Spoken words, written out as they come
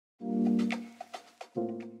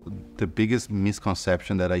The biggest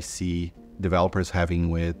misconception that I see developers having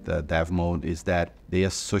with dev mode is that they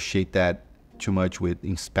associate that too much with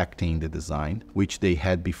inspecting the design, which they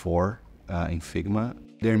had before in Figma.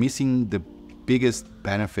 They're missing the biggest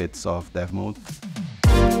benefits of dev mode.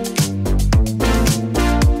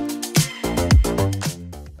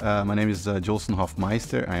 My name is Jolson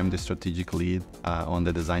Hofmeister. I am the strategic lead on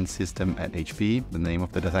the design system at HP. The name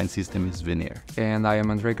of the design system is Veneer. And I am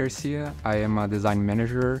Andre Garcia. I am a design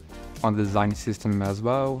manager on the design system as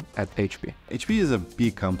well at HP. HP is a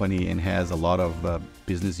big company and has a lot of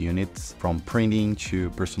business units, from printing to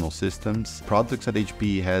personal systems. Products at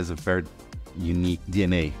HP has a very unique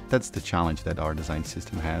DNA. That's the challenge that our design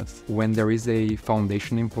system has. When there is a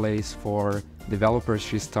foundation in place for developers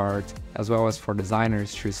to start, as well as for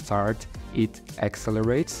designers to start, it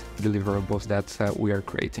accelerates deliverables that we are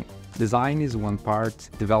creating. Design is one part,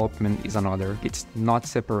 development is another. It's not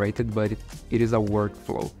separated, but it is a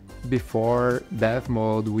workflow. Before dev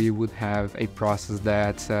mode, we would have a process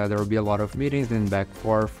that there will be a lot of meetings and back and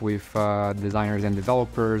forth with designers and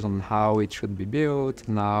developers on how it should be built.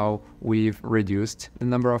 Now we've reduced the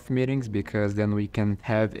number of meetings because then we can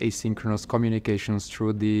have asynchronous communications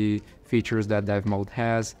through the features that dev mode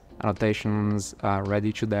has, annotations,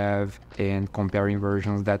 ready to dev, and comparing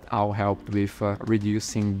versions that all help with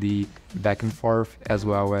reducing the back and forth as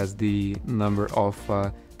well as the number of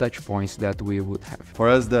touch points that we would have. For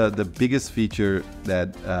us, the biggest feature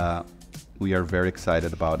that we are very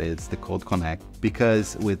excited about is the Code Connect,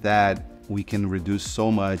 because with that, we can reduce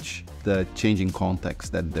so much the changing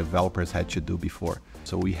context that developers had to do before.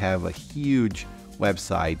 So we have a huge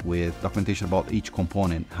website with documentation about each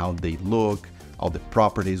component, how they look, all the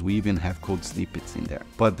properties. We even have code snippets in there.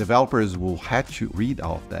 But developers will have to read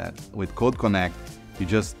all of that. With Code Connect, you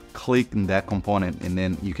just click in that component and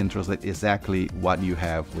then you can translate exactly what you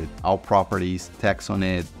have with all properties, text on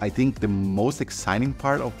it. I think the most exciting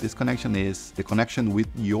part of this connection is the connection with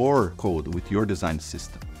your code, with your design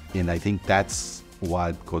system. And I think that's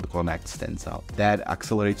what Code Connect stands out. That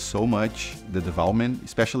accelerates so much the development,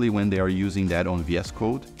 especially when they are using that on VS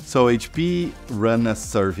Code. So HP ran a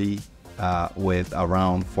survey with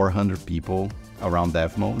around 400 people around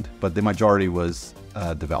dev mode, but the majority was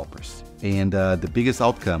developers. And the biggest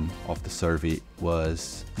outcome of the survey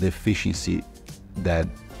was the efficiency that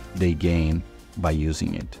they gain by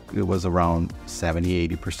using it. It was around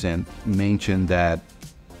 70–80% mentioned that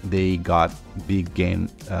they got big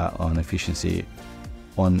gain on efficiency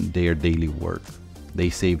on their daily work. They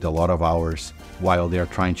saved a lot of hours while they're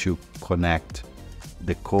trying to connect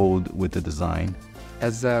the code with the design.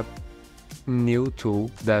 As a new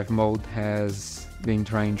tool, dev mode has been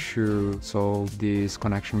trying to solve this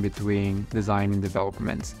connection between design and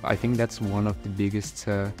development. I think that's one of the biggest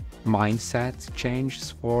mindset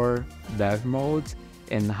changes for dev mode,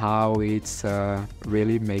 and how it's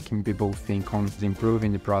really making people think on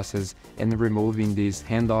improving the process and removing this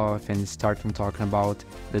handoff and starting talking about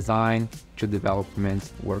design to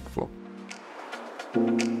development workflow.